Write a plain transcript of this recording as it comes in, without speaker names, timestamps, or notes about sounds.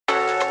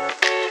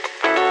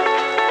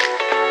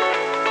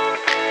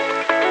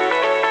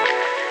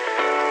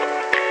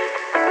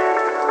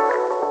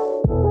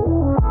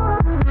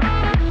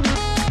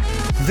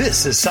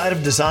This is Side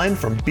of Design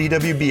from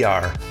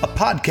BWBR, a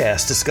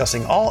podcast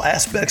discussing all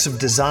aspects of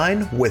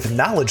design with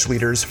knowledge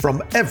leaders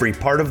from every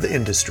part of the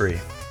industry.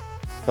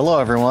 Hello,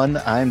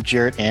 everyone. I'm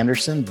Jarrett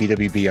Anderson,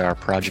 BWBR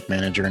Project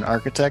Manager and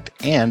Architect,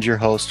 and your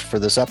host for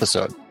this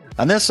episode.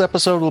 On this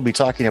episode, we'll be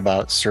talking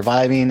about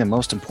surviving and,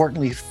 most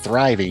importantly,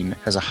 thriving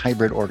as a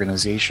hybrid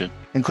organization,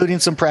 including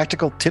some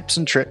practical tips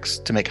and tricks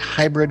to make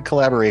hybrid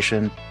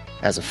collaboration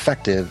as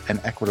effective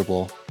and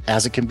equitable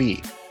as it can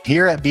be.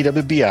 Here at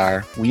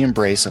BWBR, we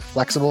embrace a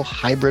flexible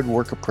hybrid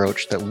work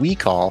approach that we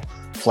call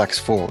Flex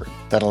Forward,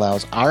 that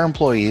allows our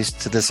employees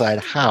to decide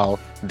how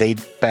they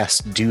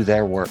best do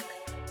their work.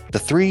 The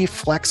three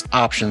flex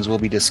options we'll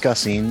be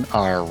discussing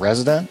are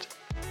resident,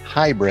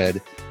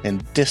 hybrid,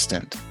 and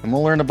distant, and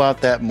we'll learn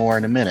about that more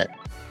in a minute.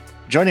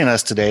 Joining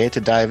us today to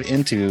dive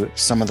into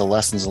some of the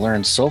lessons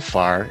learned so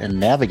far in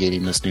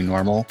navigating this new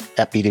normal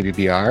at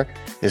BWBR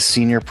is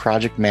Senior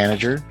Project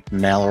Manager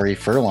Mallory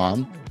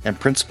Furlong and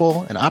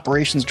Principal and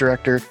Operations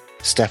Director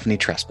Stephanie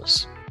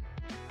Trespass.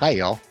 Hi,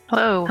 y'all.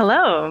 Hello.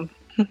 Hello.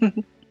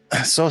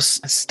 So,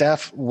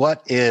 Steph,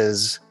 what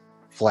is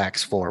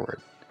Flex Forward?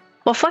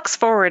 Well, Flex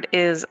Forward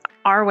is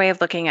our way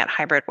of looking at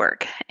hybrid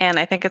work. And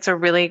I think it's a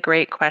really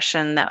great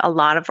question that a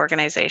lot of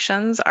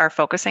organizations are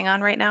focusing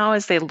on right now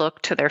as they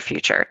look to their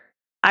future.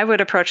 I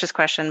would approach this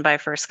question by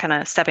first kind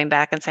of stepping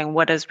back and saying,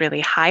 what is really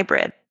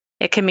hybrid?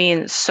 It can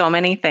mean so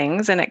many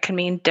things, and it can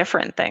mean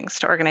different things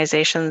to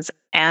organizations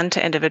and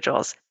to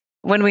individuals.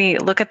 When we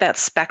look at that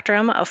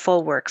spectrum of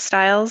full work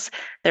styles,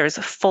 there's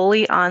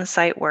fully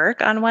on-site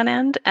work on one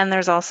end, and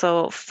there's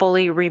also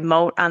fully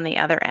remote on the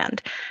other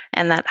end.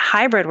 And that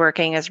hybrid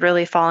working is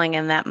really falling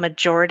in that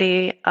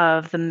majority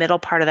of the middle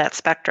part of that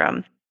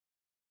spectrum.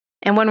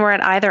 And when we're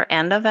at either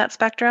end of that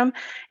spectrum,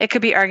 it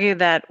could be argued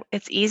that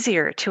it's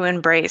easier to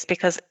embrace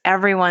because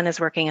everyone is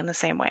working in the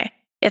same way.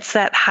 It's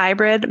that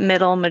hybrid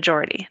middle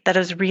majority that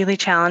is really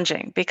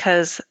challenging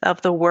because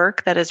of the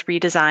work that is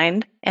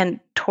redesigned and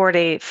toward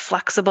a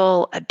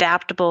flexible,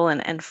 adaptable,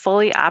 and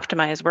fully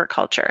optimized work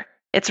culture.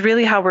 It's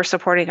really how we're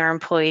supporting our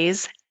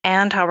employees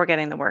and how we're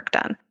getting the work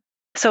done.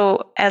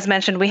 So as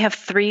mentioned, we have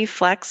three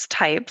flex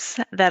types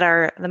that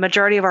are the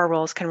majority of our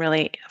roles can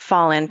really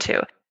fall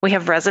into. We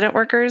have resident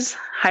workers,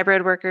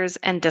 hybrid workers,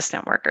 and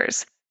distant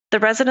workers. The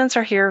residents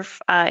are here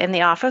in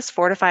the office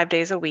 4 to 5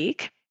 days a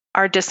week.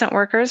 Our distant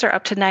workers are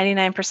up to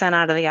 99%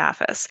 out of the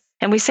office.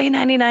 And we say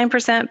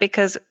 99%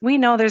 because we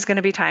know there's going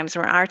to be times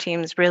where our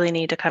teams really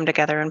need to come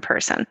together in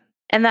person.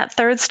 And that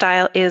third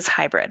style is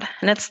hybrid,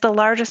 and it's the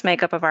largest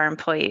makeup of our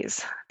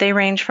employees. They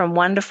range from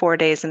 1 to 4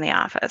 days in the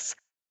office.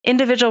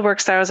 Individual work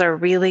styles are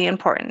really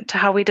important to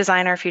how we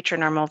design our future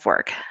normal of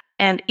work.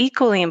 And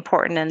equally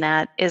important in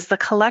that is the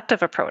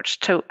collective approach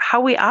to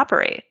how we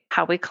operate,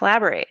 how we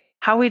collaborate,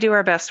 how we do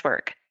our best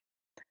work.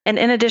 And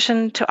in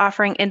addition to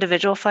offering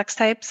individual flex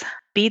types,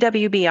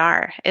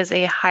 BWBR is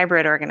a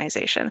hybrid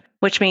organization,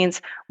 which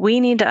means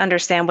we need to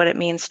understand what it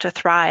means to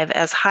thrive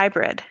as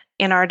hybrid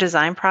in our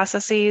design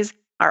processes,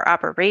 our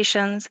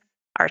operations,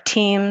 our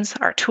teams,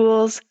 our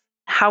tools,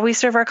 how we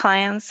serve our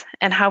clients,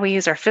 and how we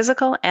use our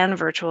physical and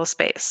virtual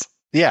space.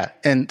 Yeah.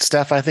 And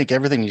Steph, I think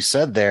everything you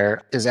said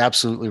there is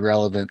absolutely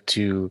relevant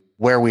to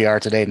where we are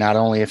today, not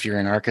only if you're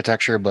in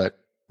architecture, but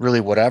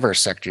really whatever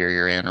sector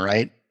you're in,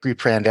 right?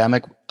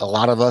 Pre-pandemic, a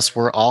lot of us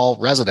were all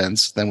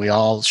residents. Then we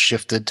all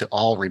shifted to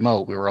all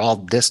remote. We were all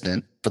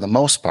distant for the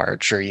most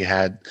part. Sure, you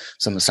had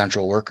some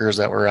essential workers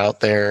that were out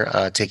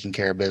there taking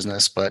care of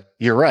business, but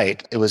you're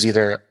right. It was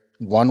either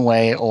one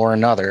way or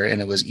another,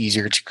 and it was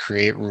easier to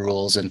create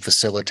rules and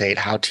facilitate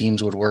how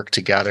teams would work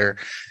together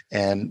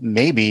and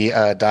maybe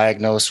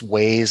diagnose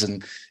ways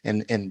and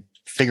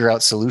figure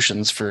out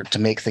solutions to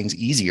make things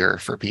easier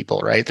for people,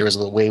 right? There was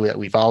a way that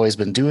we've always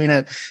been doing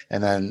it,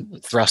 and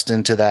then thrust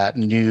into that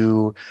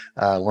new,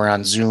 we're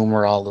on Zoom,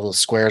 we're all little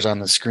squares on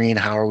the screen.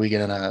 How are we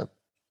going to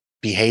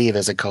behave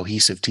as a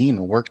cohesive team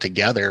and work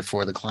together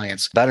for the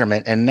client's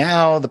betterment? And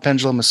now the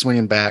pendulum is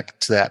swinging back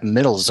to that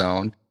middle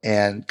zone.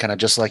 And kind of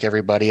just like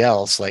everybody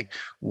else, like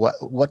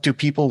what do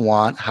people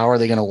want? How are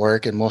they going to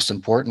work? And most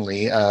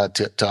importantly,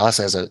 to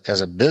us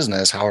as a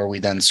business, how are we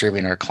then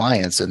serving our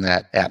clients in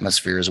that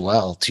atmosphere as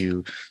well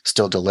to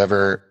still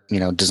deliver,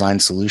 design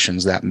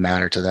solutions that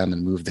matter to them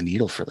and move the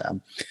needle for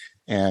them?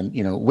 And,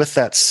 with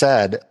that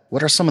said,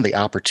 what are some of the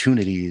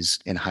opportunities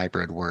in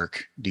hybrid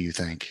work, do you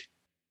think?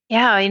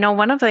 Yeah,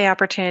 one of the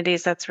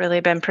opportunities that's really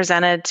been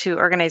presented to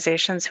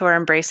organizations who are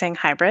embracing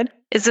hybrid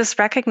is this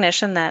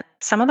recognition that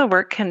some of the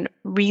work can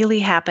really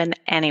happen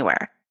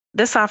anywhere.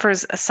 This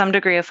offers some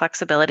degree of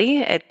flexibility.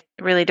 It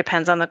really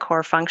depends on the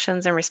core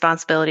functions and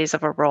responsibilities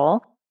of a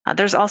role.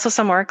 There's also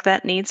some work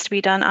that needs to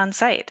be done on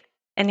site.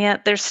 And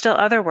yet there's still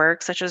other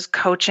work such as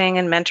coaching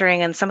and mentoring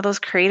and some of those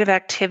creative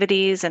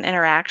activities and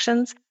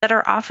interactions that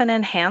are often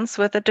enhanced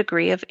with a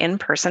degree of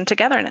in-person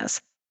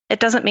togetherness. It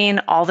doesn't mean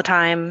all the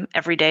time,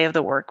 every day of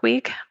the work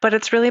week, but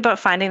it's really about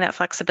finding that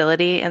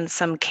flexibility and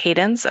some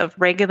cadence of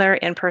regular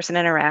in-person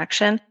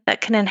interaction that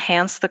can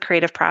enhance the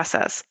creative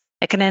process.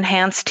 It can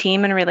enhance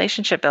team and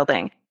relationship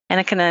building, and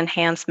it can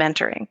enhance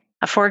mentoring.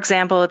 For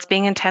example, it's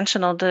being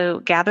intentional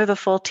to gather the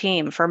full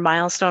team for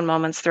milestone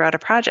moments throughout a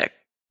project.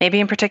 Maybe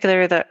in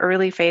particular, the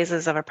early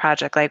phases of a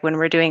project, like when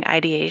we're doing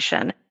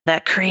ideation,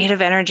 that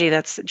creative energy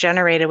that's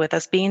generated with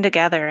us being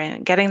together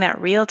and getting that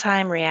real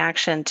time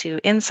reaction to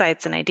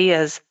insights and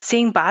ideas,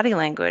 seeing body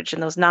language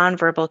and those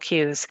nonverbal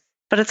cues.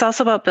 But it's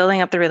also about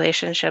building up the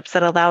relationships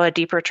that allow a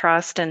deeper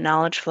trust and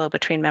knowledge flow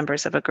between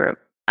members of a group.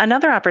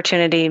 Another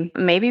opportunity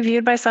may be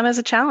viewed by some as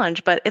a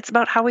challenge, but it's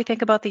about how we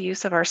think about the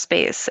use of our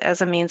space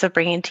as a means of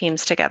bringing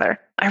teams together.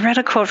 I read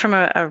a quote from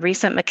a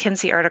recent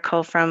McKinsey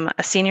article from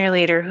a senior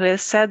leader who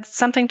has said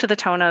something to the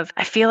tone of,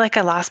 I feel like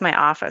I lost my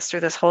office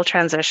through this whole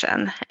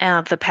transition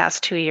of the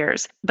past 2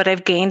 years, but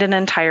I've gained an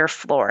entire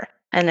floor.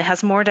 And it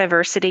has more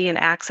diversity and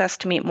access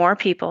to meet more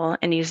people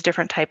and use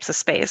different types of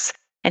space.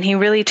 And he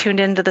really tuned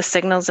into the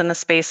signals and the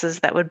spaces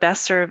that would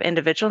best serve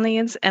individual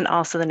needs and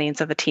also the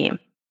needs of a team.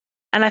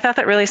 And I thought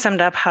that really summed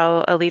up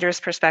how a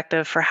leader's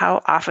perspective for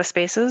how office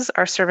spaces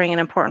are serving an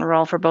important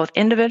role for both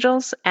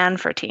individuals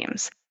and for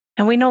teams.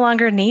 And we no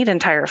longer need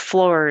entire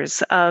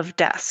floors of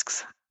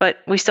desks, but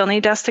we still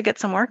need desks to get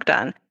some work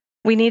done.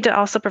 We need to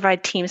also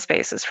provide team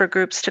spaces for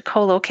groups to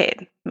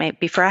co-locate,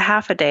 maybe for a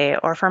half a day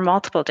or for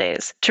multiple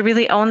days, to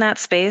really own that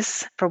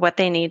space for what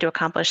they need to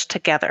accomplish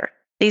together.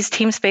 These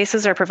team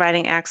spaces are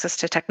providing access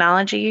to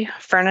technology,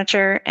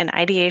 furniture, and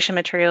ideation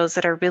materials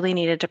that are really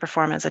needed to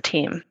perform as a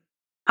team.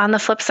 On the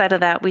flip side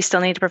of that, we still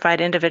need to provide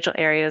individual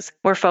areas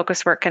where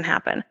focused work can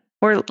happen.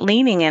 We're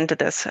leaning into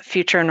this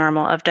future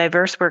normal of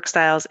diverse work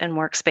styles and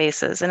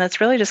workspaces, and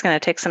it's really just going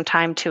to take some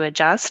time to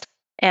adjust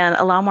and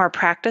allow more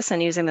practice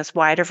in using this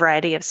wider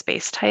variety of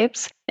space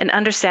types and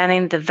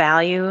understanding the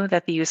value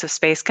that the use of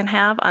space can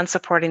have on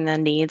supporting the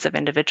needs of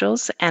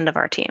individuals and of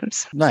our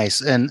teams.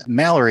 Nice. And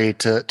Mallory,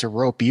 to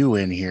rope you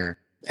in here,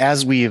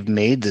 as we have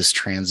made this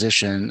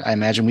transition, I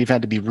imagine we've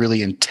had to be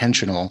really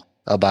intentional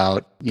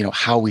about,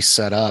 how we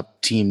set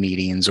up team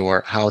meetings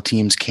or how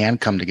teams can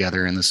come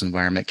together in this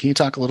environment. Can you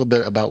talk a little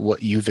bit about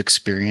what you've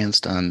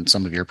experienced on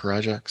some of your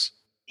projects?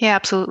 Yeah,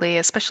 absolutely.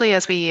 Especially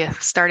as we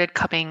started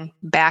coming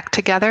back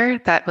together,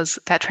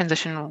 that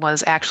transition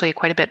was actually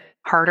quite a bit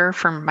harder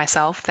for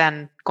myself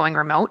than going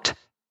remote.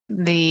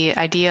 The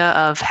idea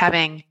of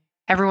having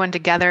everyone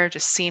together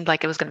just seemed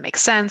like it was going to make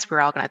sense. We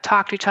were all going to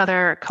talk to each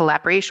other.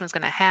 Collaboration was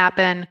going to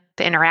happen.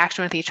 The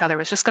interaction with each other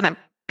was just going to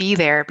be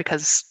there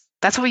because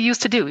that's what we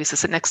used to do. We used to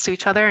sit next to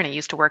each other and it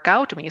used to work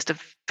out and we used to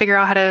figure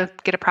out how to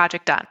get a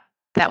project done.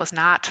 That was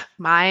not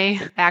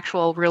my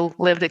actual real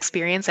lived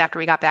experience after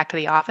we got back to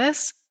the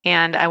office.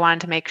 And I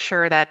wanted to make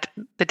sure that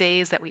the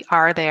days that we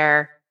are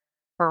there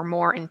were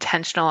more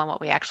intentional in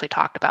what we actually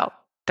talked about.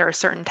 There are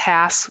certain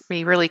tasks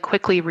we really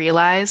quickly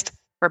realized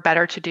were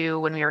better to do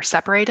when we were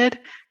separated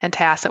and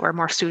tasks that were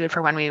more suited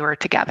for when we were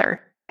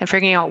together. And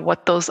figuring out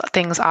what those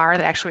things are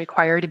that actually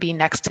require to be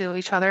next to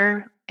each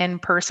other in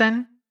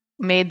person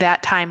made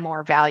that time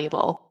more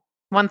valuable.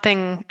 One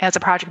thing as a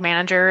project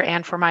manager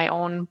and for my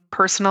own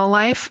personal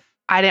life,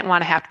 I didn't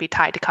want to have to be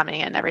tied to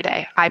coming in every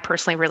day. I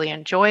personally really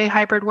enjoy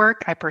hybrid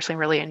work. I personally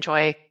really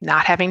enjoy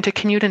not having to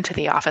commute into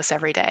the office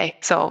every day.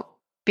 So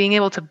being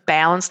able to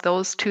balance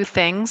those two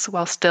things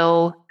while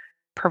still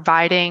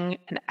providing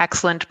an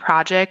excellent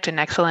project, an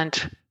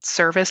excellent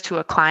service to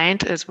a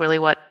client is really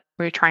what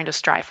we're trying to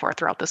strive for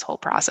throughout this whole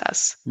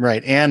process.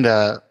 Right. And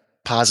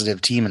positive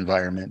team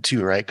environment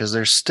too, right? Because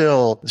there's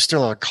still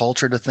a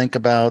culture to think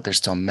about. There's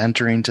still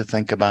mentoring to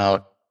think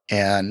about.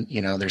 And,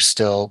 there's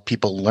still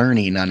people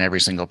learning on every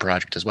single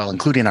project as well,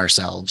 including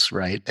ourselves,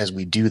 right? As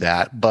we do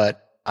that.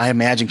 But I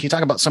imagine, can you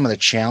talk about some of the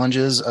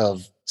challenges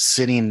of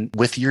sitting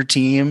with your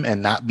team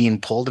and not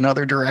being pulled in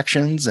other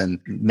directions and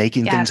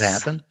making things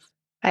happen?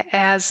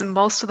 As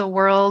most of the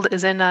world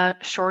is in a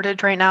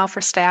shortage right now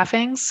for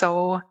staffing,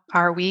 so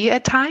are we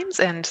at times.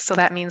 And so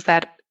that means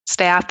that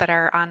staff that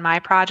are on my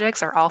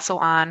projects are also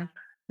on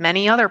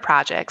many other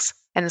projects.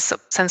 And so,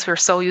 since we're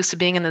so used to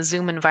being in the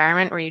Zoom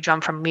environment where you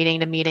jump from meeting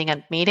to meeting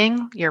and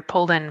meeting, you're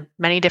pulled in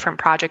many different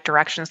project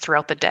directions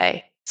throughout the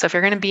day. So if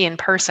you're going to be in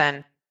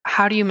person,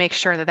 how do you make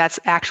sure that that's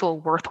actual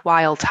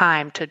worthwhile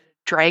time to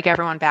drag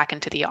everyone back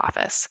into the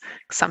office?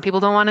 Some people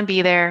don't want to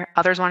be there.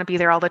 Others want to be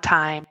there all the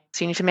time.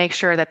 So you need to make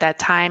sure that that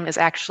time is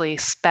actually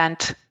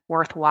spent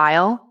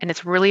worthwhile. And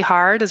it's really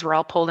hard as we're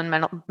all pulled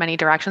in many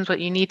directions,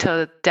 but you need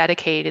to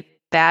dedicate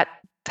that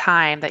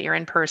time that you're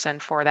in person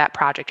for that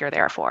project you're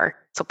there for.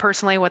 So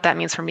personally, what that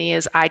means for me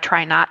is I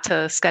try not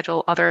to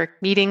schedule other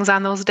meetings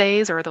on those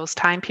days or those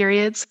time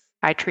periods.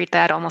 I treat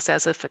that almost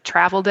as if a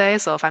travel day.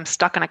 So if I'm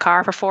stuck in a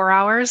car for 4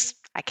 hours,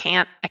 I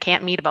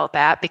can't meet about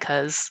that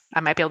because I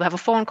might be able to have a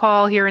phone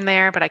call here and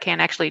there, but I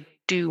can't actually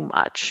do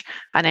much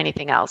on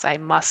anything else. I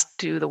must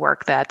do the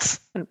work that's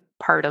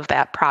part of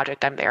that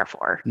project I'm there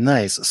for.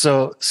 Nice.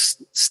 So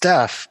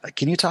Steph,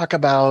 can you talk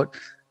about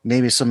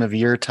maybe some of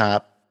your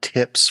top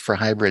tips for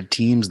hybrid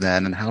teams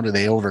then, and how do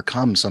they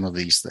overcome some of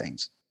these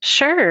things?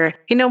 Sure.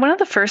 One of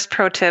the first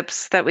pro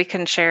tips that we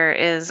can share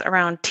is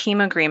around team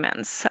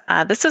agreements.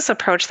 This is an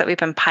approach that we've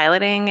been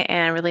piloting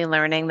and really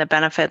learning the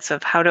benefits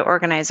of how to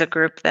organize a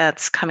group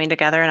that's coming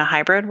together in a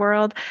hybrid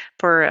world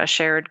for a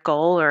shared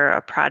goal or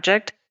a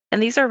project.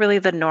 And these are really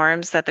the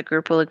norms that the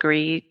group will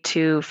agree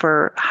to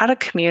for how to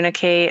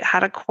communicate, how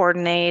to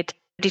coordinate,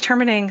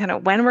 determining kind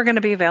of when we're going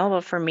to be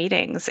available for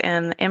meetings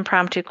and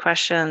impromptu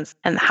questions,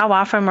 and how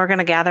often we're going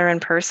to gather in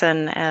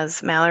person,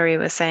 as Mallory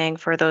was saying,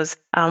 for those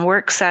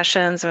work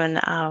sessions, and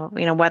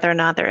whether or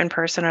not they're in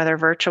person or they're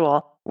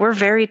virtual. We're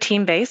very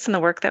team-based in the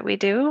work that we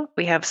do.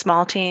 We have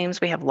small teams,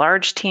 we have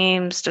large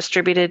teams,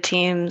 distributed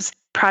teams,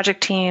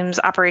 project teams,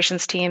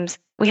 operations teams.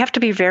 We have to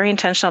be very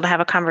intentional to have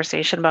a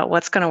conversation about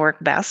what's going to work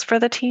best for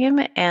the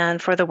team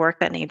and for the work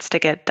that needs to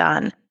get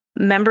done.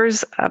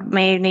 Members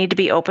may need to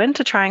be open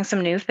to trying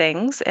some new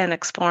things and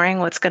exploring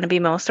what's going to be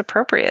most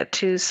appropriate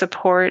to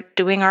support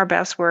doing our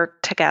best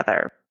work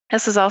together.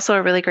 This is also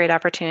a really great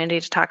opportunity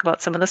to talk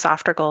about some of the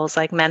softer goals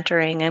like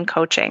mentoring and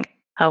coaching.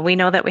 We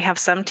know that we have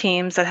some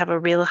teams that have a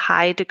real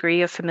high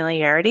degree of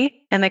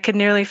familiarity and they can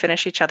nearly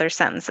finish each other's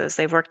sentences.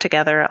 They've worked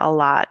together a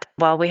lot,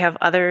 while we have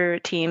other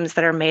teams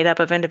that are made up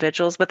of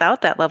individuals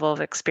without that level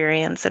of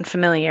experience and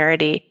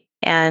familiarity.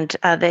 And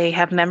they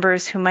have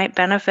members who might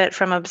benefit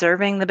from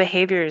observing the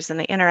behaviors and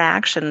the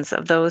interactions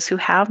of those who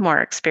have more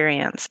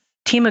experience.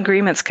 Team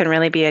agreements can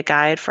really be a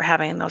guide for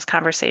having those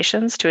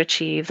conversations to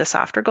achieve the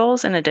softer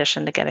goals in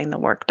addition to getting the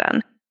work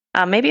done.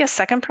 Maybe a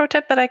second pro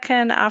tip that I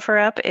can offer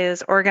up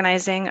is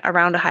organizing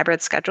around a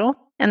hybrid schedule.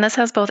 And this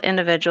has both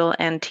individual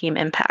and team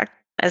impact.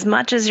 As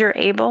much as you're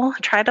able,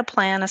 try to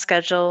plan a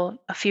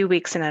schedule a few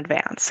weeks in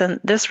advance. And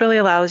this really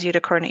allows you to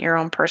coordinate your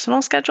own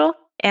personal schedule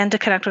and to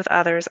connect with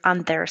others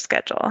on their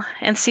schedule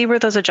and see where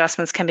those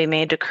adjustments can be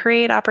made to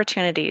create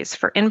opportunities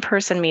for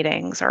in-person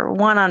meetings or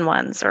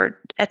one-on-ones or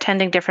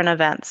attending different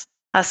events.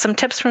 Some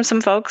tips from some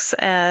folks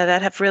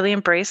that have really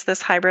embraced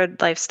this hybrid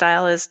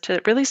lifestyle is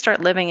to really start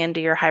living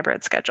into your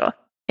hybrid schedule.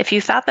 If you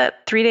thought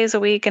that 3 days a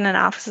week in an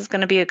office is going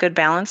to be a good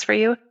balance for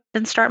you,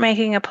 then start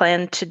making a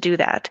plan to do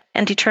that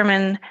and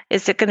determine,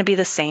 is it going to be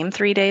the same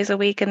 3 days a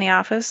week in the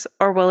office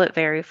or will it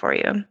vary for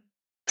you?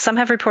 Some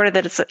have reported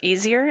that it's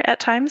easier at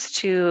times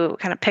to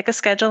kind of pick a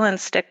schedule and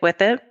stick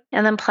with it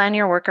and then plan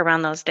your work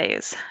around those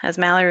days. As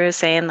Mallory was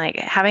saying, like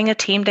having a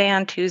team day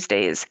on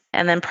Tuesdays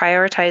and then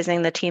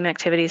prioritizing the team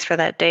activities for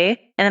that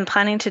day and then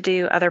planning to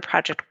do other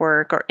project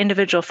work or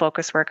individual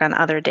focus work on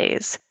other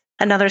days.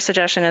 Another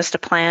suggestion is to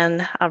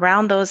plan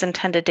around those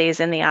intended days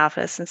in the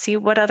office and see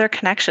what other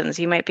connections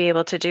you might be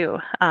able to do.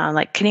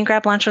 Like, can you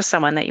grab lunch with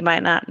someone that you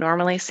might not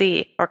normally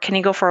see? Or can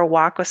you go for a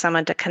walk with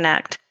someone to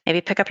connect?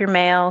 Maybe pick up your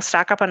mail,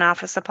 stock up on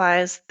office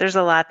supplies. There's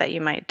a lot that you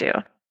might do.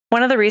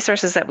 One of the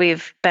resources that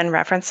we've been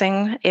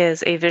referencing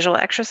is a visual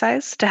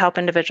exercise to help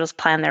individuals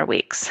plan their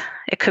weeks.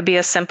 It could be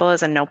as simple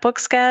as a notebook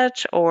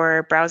sketch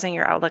or browsing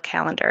your Outlook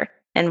calendar.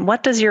 And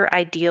what does your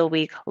ideal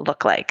week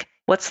look like?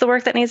 What's the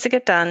work that needs to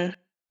get done?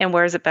 And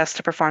where is it best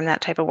to perform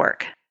that type of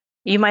work?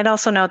 You might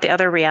also note the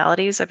other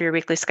realities of your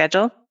weekly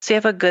schedule, so you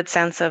have a good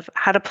sense of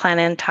how to plan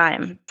in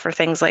time for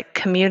things like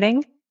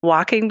commuting,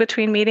 walking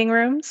between meeting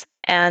rooms,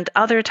 and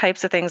other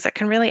types of things that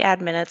can really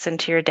add minutes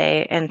into your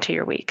day and to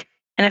your week.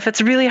 And if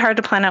it's really hard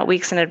to plan out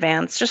weeks in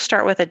advance, just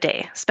start with a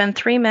day. Spend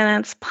 3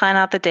 minutes, plan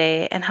out the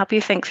day, and help you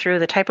think through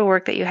the type of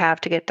work that you have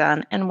to get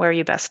done and where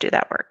you best do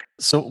that work.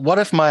 So what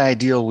if my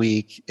ideal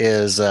week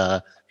is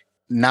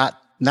not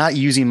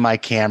using my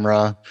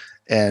camera?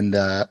 And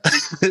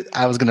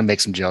I was going to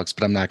make some jokes,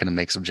 but I'm not going to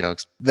make some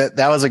jokes.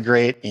 That was a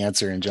great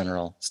answer in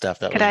general, Steph.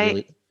 Could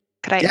I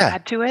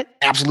add to it?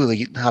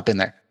 Absolutely. Hop in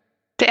there.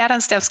 To add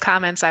on Steph's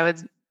comments, I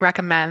would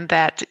recommend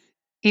that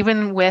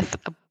even with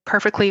a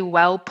perfectly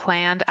well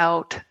planned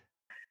out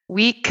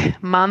week,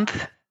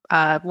 month,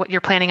 what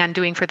you're planning on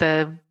doing for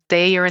the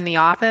day you're in the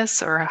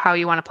office or how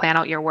you want to plan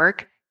out your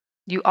work,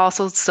 you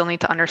also still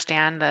need to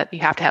understand that you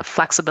have to have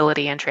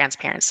flexibility and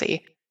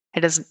transparency.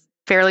 It is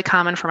fairly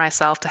common for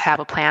myself to have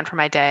a plan for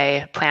my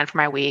day, plan for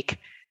my week.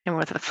 And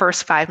with the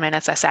first 5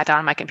 minutes I sat down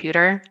on my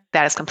computer,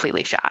 that is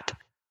completely shot.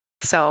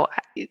 So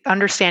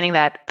understanding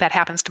that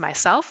happens to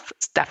myself,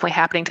 it's definitely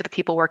happening to the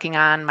people working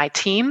on my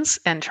teams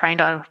and trying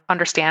to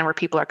understand where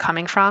people are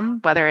coming from,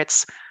 whether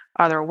it's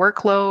other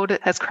workload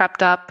has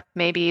crept up,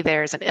 maybe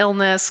there's an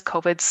illness,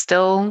 COVID's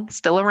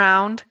still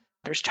around,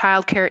 there's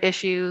childcare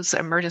issues,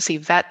 emergency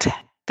vet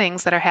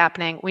things that are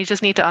happening. We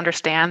just need to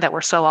understand that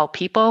we're still all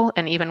people.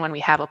 And even when we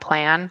have a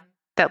plan,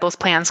 that those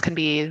plans can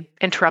be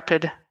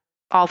interrupted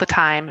all the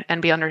time,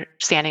 and be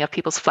understanding of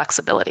people's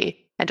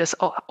flexibility and just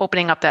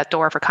opening up that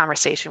door for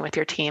conversation with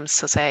your teams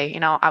to say,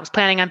 I was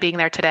planning on being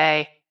there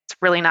today. It's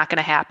really not going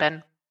to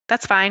happen.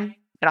 That's fine.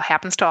 It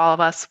happens to all of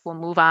us. We'll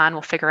move on.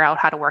 We'll figure out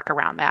how to work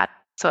around that.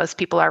 So as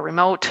people are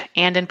remote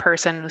and in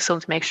person, we still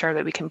need to make sure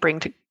that we can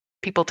bring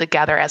people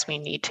together as we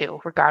need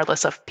to,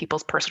 regardless of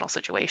people's personal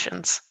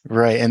situations.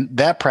 Right. And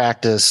that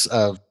practice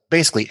of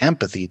basically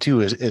empathy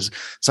too is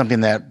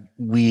something that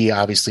we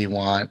obviously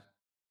want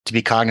to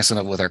be cognizant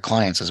of with our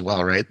clients as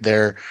well, right?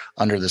 They're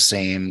under the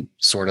same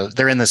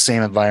they're in the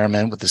same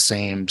environment with the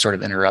same sort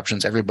of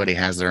interruptions. Everybody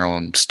has their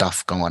own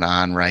stuff going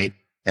on, right?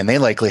 And they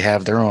likely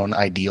have their own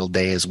ideal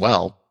day as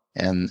well.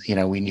 And,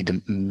 we need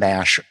to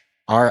mash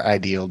our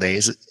ideal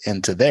days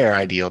into their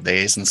ideal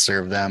days and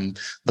serve them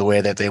the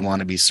way that they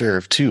want to be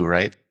served too,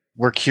 right?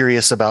 we're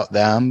curious about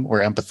them.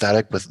 We're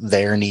empathetic with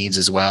their needs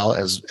as well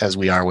as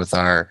we are with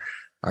our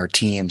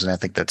teams. And I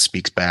think that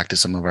speaks back to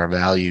some of our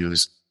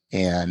values.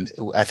 And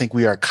I think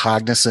we are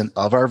cognizant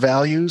of our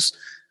values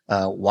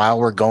while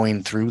we're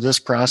going through this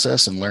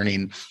process and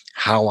learning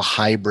how a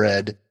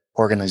hybrid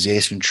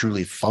organization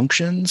truly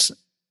functions.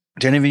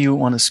 Do any of you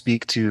want to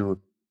speak to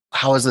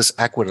how is this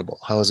equitable?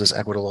 How is this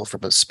equitable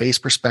from a space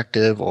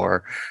perspective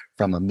or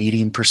from a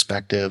meeting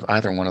perspective?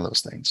 Either one of those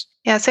things.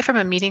 Yeah, I'd say from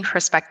a meeting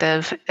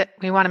perspective,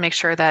 we want to make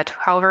sure that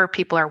however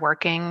people are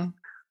working,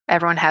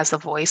 everyone has a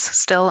voice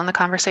still in the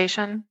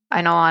conversation.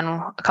 I know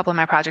on a couple of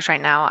my projects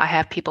right now, I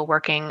have people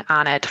working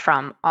on it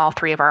from all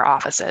three of our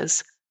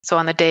offices. So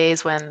on the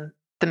days when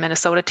the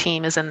Minnesota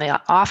team is in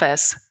the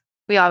office,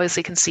 we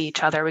obviously can see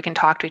each other. We can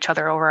talk to each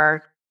other over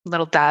our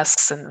little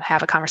desks and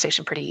have a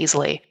conversation pretty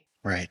easily.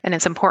 Right. And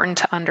it's important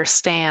to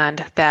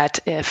understand that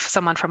if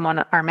someone from one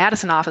of our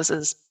Madison office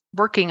is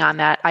working on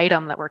that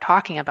item that we're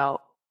talking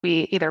about,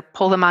 we either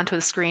pull them onto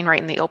the screen right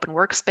in the open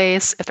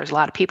workspace. If there's a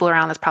lot of people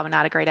around, that's probably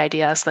not a great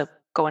idea. So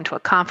go into a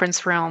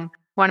conference room.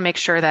 We want to make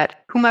sure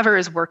that whomever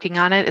is working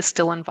on it is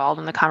still involved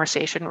in the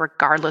conversation,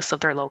 regardless of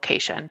their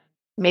location.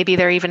 Maybe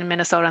they're even in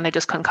Minnesota and they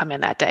just couldn't come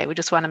in that day. We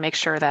just want to make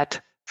sure that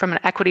from an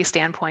equity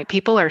standpoint,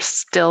 people are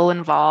still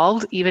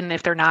involved, even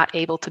if they're not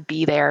able to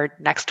be there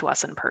next to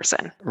us in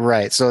person.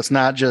 Right. So it's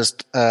not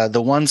just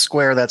the one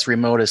square that's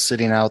remote is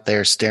sitting out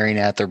there staring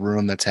at the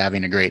room that's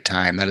having a great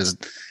time. That is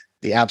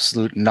the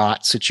absolute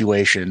not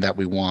situation that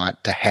we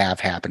want to have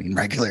happening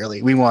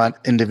regularly. We want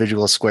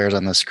individual squares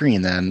on the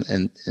screen then,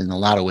 in a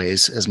lot of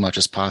ways, as much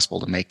as possible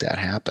to make that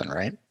happen,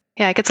 right?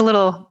 Yeah, it gets a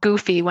little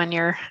goofy when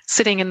you're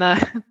sitting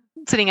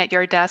at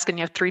your desk and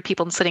you have three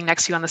people sitting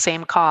next to you on the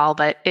same call,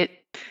 but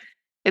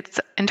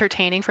it's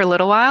entertaining for a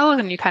little while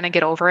and you kind of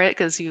get over it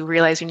because you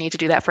realize you need to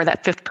do that for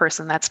that fifth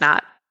person that's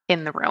not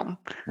in the room.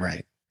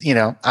 Right.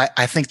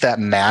 I think that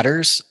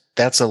matters.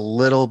 That's a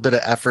little bit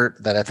of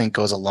effort that I think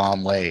goes a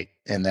long way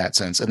in that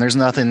sense. And there's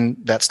nothing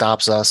that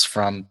stops us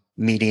from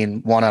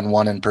meeting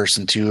one-on-one in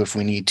person too, if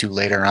we need to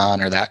later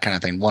on or that kind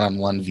of thing,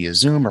 one-on-one via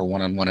Zoom or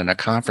one-on-one in a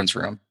conference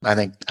room. I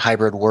think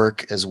hybrid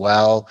work as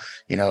well,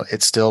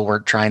 it's still, we're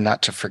trying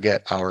not to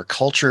forget our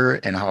culture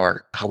and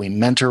how we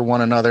mentor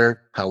one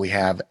another, how we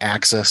have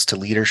access to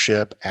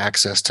leadership,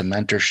 access to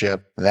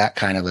mentorship, that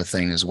kind of a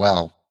thing as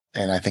well.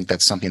 And I think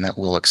that's something that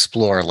we'll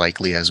explore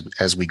likely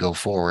as we go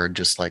forward,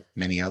 just like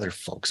many other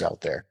folks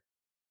out there.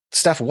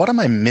 Steph, what am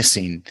I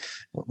missing?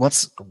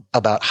 What's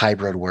about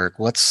hybrid work?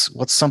 What's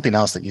something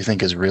else that you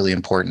think is really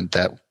important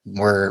that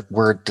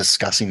we're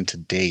discussing to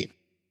date?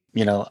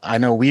 I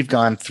know we've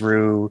gone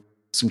through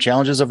some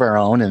challenges of our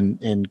own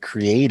in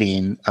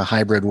creating a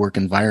hybrid work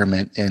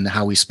environment and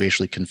how we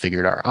spatially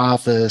configured our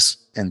office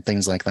and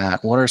things like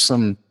that. What are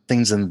some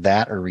things in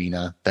that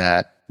arena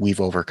that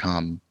we've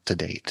overcome to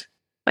date?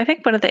 I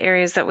think one of the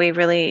areas that we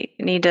really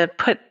need to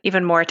put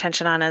even more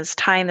attention on is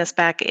tying this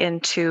back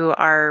into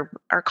our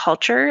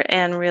culture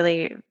and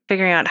really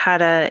figuring out how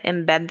to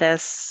embed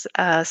this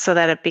so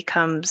that it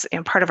becomes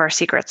part of our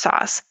secret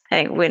sauce. I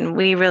think when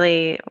we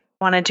really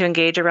wanted to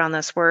engage around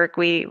this work,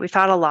 we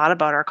thought a lot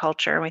about our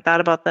culture and we thought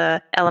about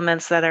the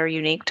elements that are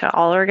unique to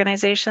all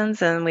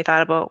organizations, and we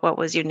thought about what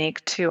was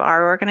unique to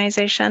our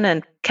organization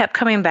and kept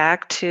coming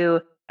back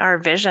to our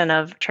vision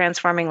of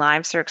transforming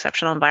lives through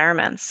exceptional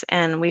environments.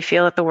 And we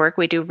feel that the work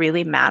we do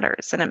really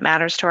matters, and it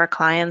matters to our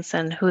clients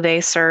and who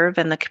they serve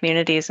and the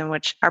communities in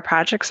which our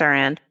projects are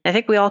in. I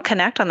think we all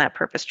connect on that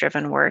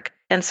purpose-driven work.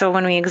 And so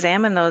when we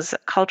examine those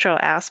cultural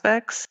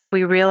aspects,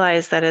 we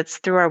realize that it's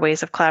through our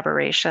ways of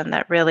collaboration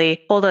that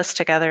really hold us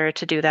together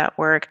to do that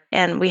work.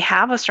 And we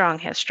have a strong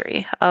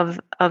history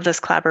of this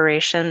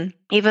collaboration,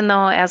 even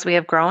though as we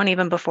have grown,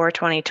 even before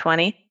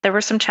 2020, there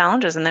were some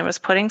challenges and there was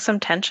putting some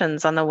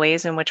tensions on the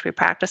ways in which we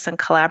practiced and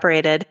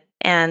collaborated.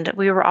 And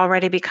we were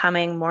already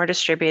becoming more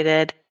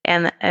distributed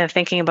and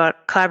thinking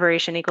about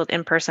collaboration equaled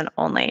in person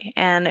only.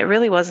 And it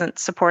really wasn't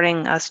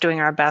supporting us doing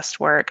our best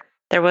work.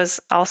 There was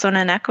also an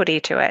inequity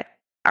to it.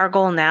 Our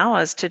goal now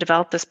is to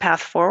develop this path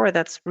forward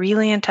that's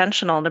really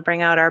intentional to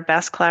bring out our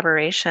best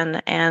collaboration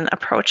and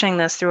approaching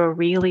this through a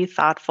really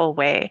thoughtful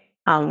way.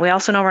 We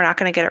also know we're not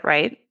going to get it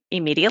right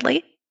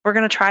immediately. We're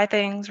going to try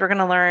things, we're going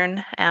to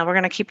learn, and we're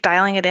going to keep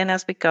dialing it in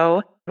as we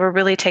go. We're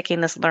really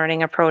taking this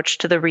learning approach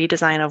to the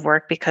redesign of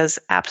work because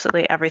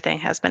absolutely everything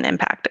has been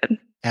impacted.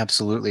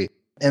 Absolutely.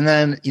 And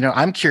then,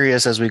 I'm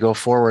curious as we go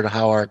forward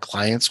how our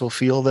clients will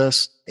feel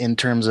this in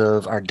terms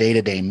of our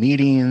day-to-day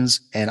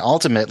meetings and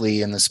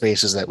ultimately in the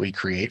spaces that we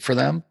create for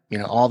them.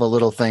 All the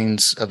little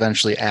things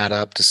eventually add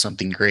up to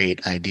something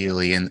great,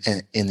 ideally, in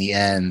the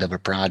end of a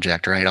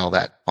project, right? All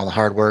the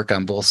hard work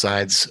on both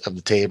sides of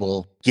the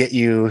table get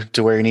you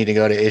to where you need to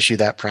go to issue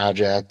that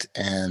project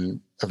and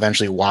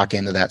eventually walk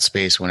into that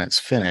space when it's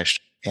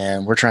finished.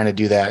 And we're trying to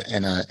do that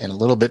in a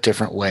little bit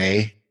different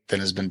way than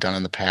has been done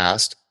in the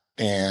past.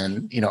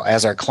 And,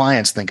 as our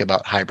clients think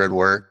about hybrid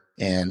work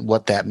and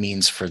what that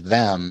means for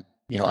them,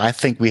 I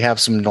think we have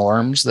some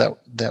norms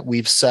that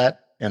we've set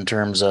in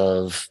terms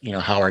of,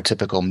 how our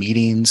typical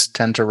meetings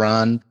tend to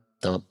run,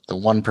 the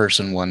one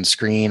person, one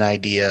screen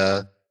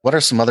idea, What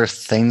are some other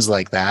things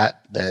like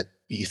that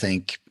you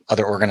think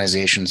other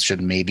organizations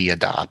should maybe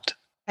adopt?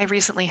 I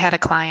recently had a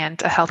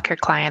healthcare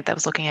client that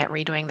was looking at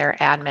redoing their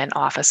admin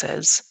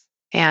offices.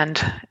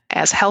 And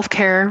as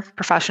healthcare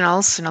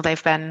professionals,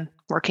 they've been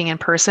working in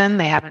person.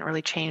 They haven't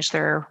really changed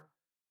their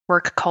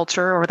work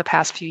culture over the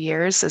past few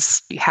years,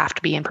 as you have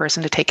to be in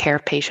person to take care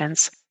of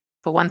patients.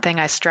 But one thing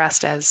I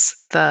stressed, as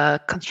the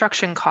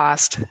construction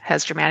cost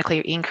has dramatically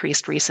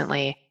increased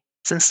recently,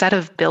 is instead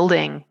of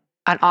building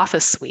an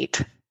office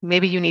suite,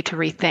 maybe you need to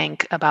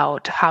rethink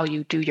about how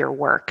you do your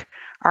work.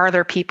 Are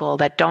there people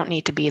that don't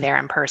need to be there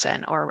in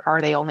person, or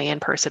are they only in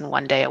person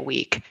one day a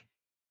week?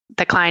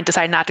 The client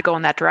decided not to go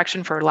in that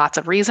direction for lots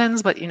of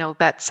reasons, but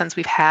that since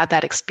we've had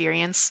that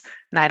experience,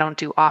 and I don't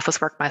do office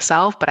work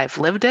myself, but I've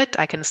lived it,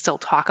 I can still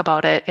talk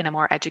about it in a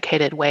more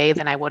educated way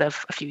than I would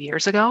have a few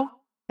years ago.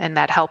 And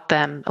that helped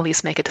them at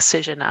least make a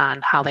decision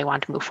on how they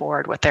want to move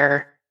forward with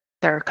their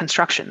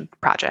construction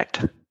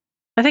project.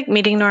 I think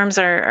meeting norms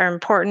are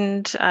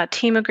important.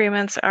 Team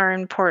agreements are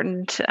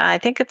important. I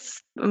think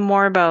it's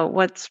more about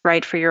what's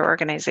right for your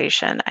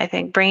organization. I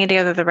think bringing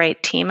together the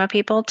right team of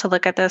people to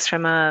look at this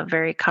from a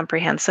very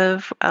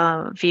comprehensive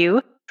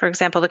view. For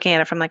example, looking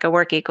at it from like a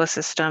work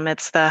ecosystem,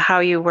 it's the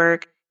how you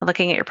work,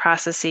 looking at your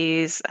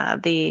processes,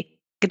 the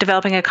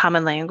developing a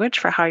common language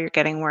for how you're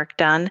getting work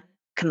done.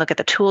 You can look at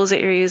the tools that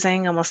you're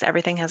using. Almost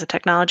everything has a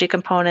technology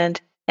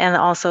component. And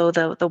also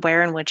the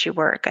where in which you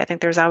work. I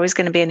think there's always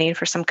going to be a need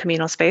for some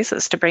communal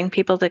spaces to bring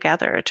people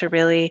together, to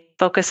really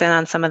focus in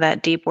on some of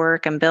that deep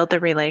work and build the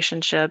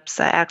relationships,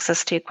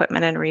 access to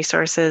equipment and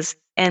resources,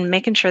 and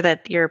making sure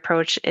that your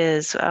approach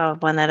is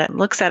one that it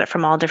looks at it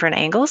from all different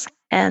angles.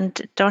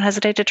 And don't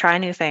hesitate to try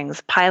new things,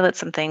 pilot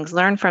some things,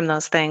 learn from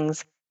those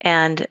things,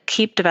 and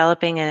keep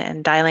developing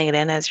and dialing it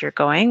in as you're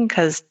going,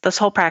 because this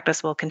whole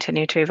practice will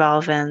continue to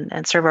evolve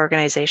and serve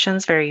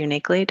organizations very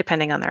uniquely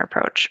depending on their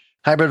approach.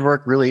 Hybrid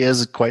work really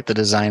is quite the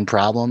design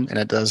problem, and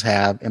it does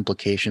have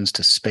implications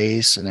to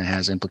space, and it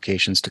has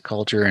implications to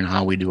culture and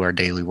how we do our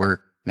daily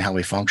work and how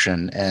we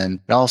function. And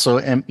it also,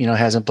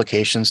 has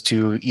implications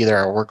to either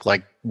our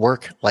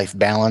work-life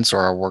balance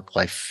or our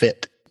work-life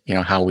fit,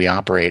 how we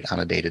operate on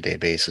a day-to-day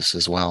basis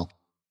as well.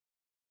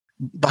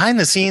 Behind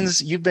the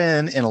scenes, you've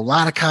been in a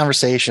lot of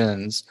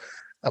conversations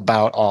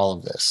about all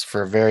of this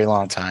for a very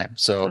long time.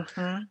 So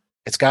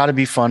It's got to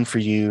be fun for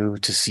you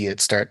to see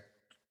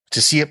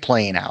it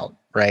playing out.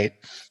 Right.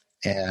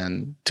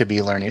 And to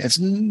be learning. It's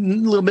a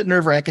little bit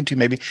nerve-wracking too,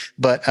 maybe,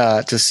 but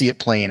to see it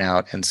playing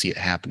out and see it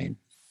happening.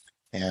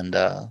 And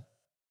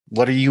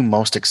what are you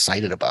most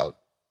excited about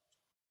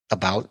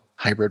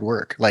hybrid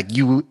work? Like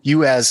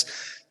you as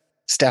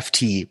Steph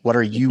T, what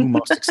are you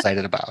most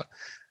excited about?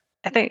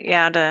 I think,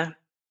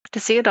 to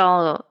see it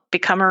all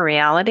become a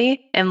reality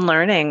and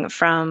learning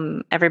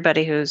from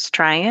everybody who's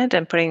trying it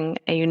and putting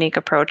a unique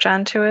approach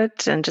onto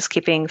it and just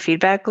keeping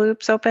feedback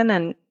loops open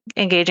and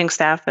engaging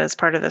staff as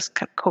part of this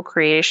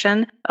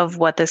co-creation of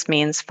what this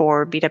means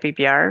for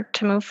BWBR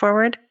to move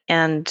forward.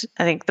 And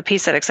I think the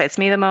piece that excites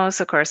me the most,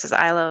 of course, is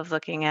I love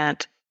looking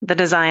at the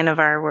design of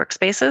our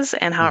workspaces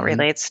and how it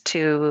relates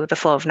to the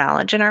flow of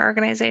knowledge in our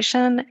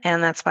organization.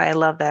 And that's why I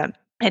love that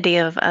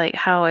idea of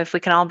how if we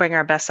can all bring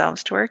our best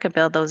selves to work and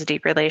build those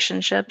deep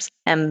relationships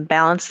and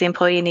balance the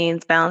employee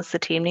needs, balance the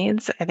team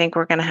needs, I think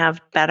we're going to have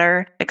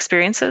better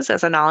experiences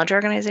as a knowledge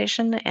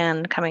organization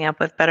and coming up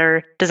with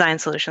better design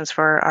solutions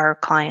for our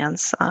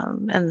clients.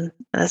 And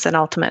that's an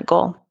ultimate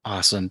goal.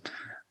 Awesome.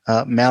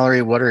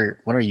 Mallory, what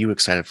are you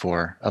excited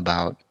for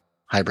about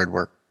hybrid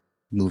work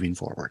moving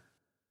forward?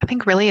 I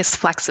think really is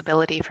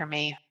flexibility for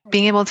me.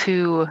 Being able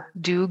to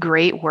do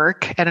great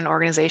work at an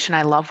organization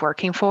I love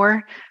working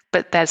for,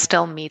 but that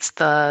still meets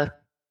the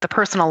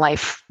personal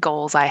life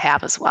goals I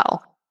have as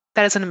well.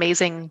 That is an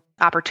amazing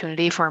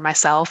opportunity for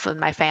myself and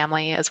my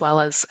family, as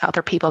well as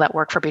other people that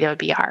work for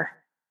BWBR.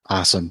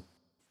 Awesome.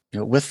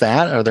 With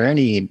that, are there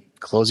any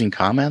closing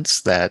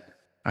comments that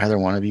either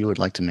one of you would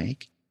like to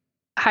make?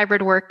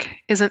 Hybrid work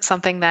isn't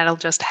something that'll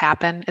just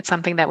happen. It's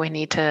something that we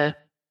need to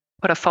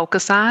put a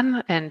focus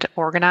on and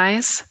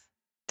organize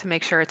to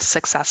make sure it's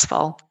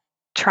successful.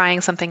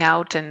 Trying something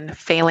out and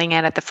failing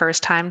at it the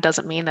first time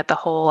doesn't mean that the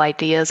whole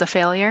idea is a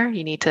failure.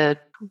 You need to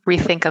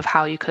rethink of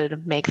how you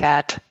could make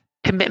that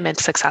commitment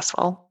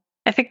successful.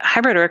 I think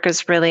hybrid work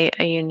is really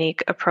a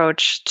unique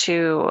approach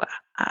to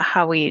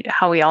how we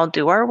all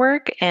do our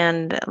work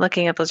and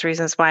looking at those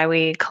reasons why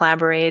we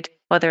collaborate,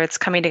 whether it's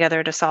coming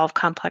together to solve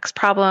complex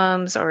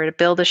problems or to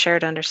build a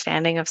shared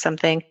understanding of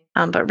something.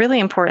 But really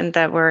important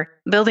that we're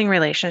building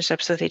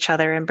relationships with each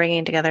other and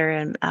bringing together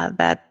and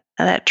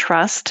that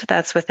trust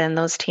that's within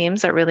those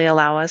teams that really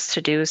allow us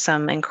to do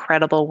some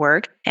incredible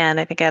work. And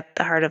I think at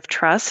the heart of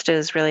trust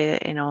is really,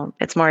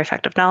 it's more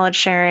effective knowledge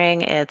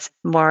sharing. It's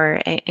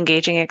more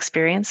engaging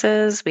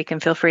experiences. We can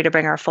feel free to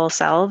bring our full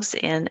selves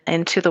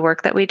into the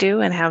work that we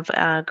do and have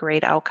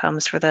great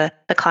outcomes for the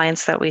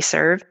clients that we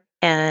serve.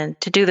 And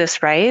to do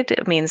this right,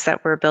 it means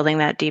that we're building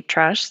that deep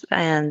trust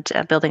and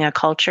building a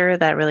culture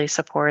that really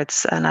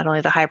supports not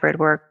only the hybrid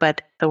work,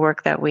 but the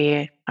work that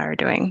we are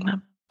doing.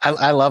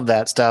 I love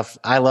that stuff.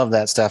 I love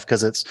that stuff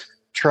because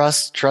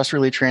Trust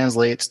really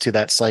translates to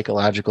that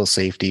psychological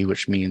safety,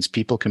 which means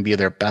people can be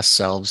their best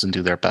selves and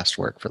do their best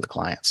work for the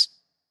clients.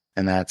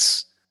 And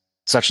that's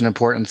such an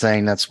important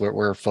thing. That's what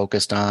we're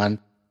focused on.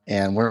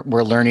 And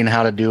we're learning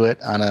how to do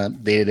it on a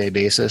day-to-day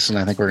basis. And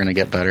I think we're going to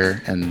get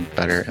better and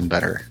better and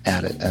better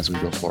at it as we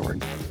go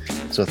forward.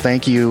 So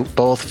thank you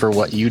both for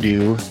what you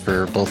do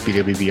for both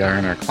BWBR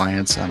and our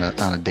clients on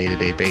a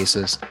day-to-day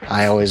basis.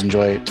 I always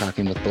enjoy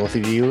talking with both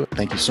of you.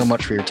 Thank you so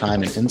much for your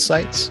time and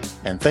insights.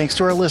 And thanks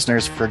to our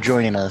listeners for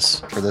joining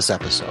us for this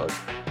episode.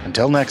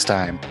 Until next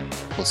time,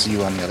 we'll see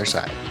you on the other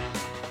side.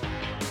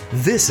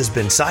 This has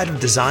been Side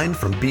of Design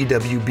from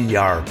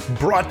BWBR,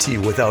 brought to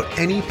you without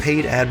any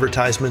paid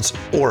advertisements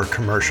or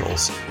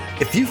commercials.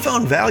 If you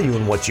found value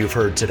in what you've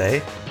heard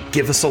today,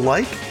 give us a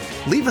like,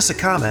 leave us a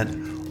comment,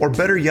 or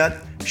better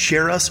yet,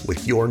 share us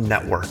with your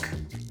network.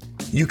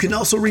 You can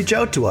also reach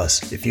out to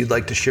us if you'd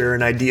like to share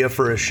an idea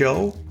for a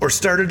show or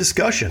start a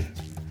discussion.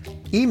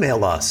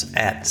 Email us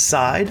at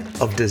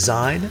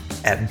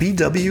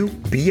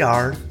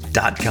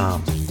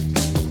sideofdesign@bwbr.com.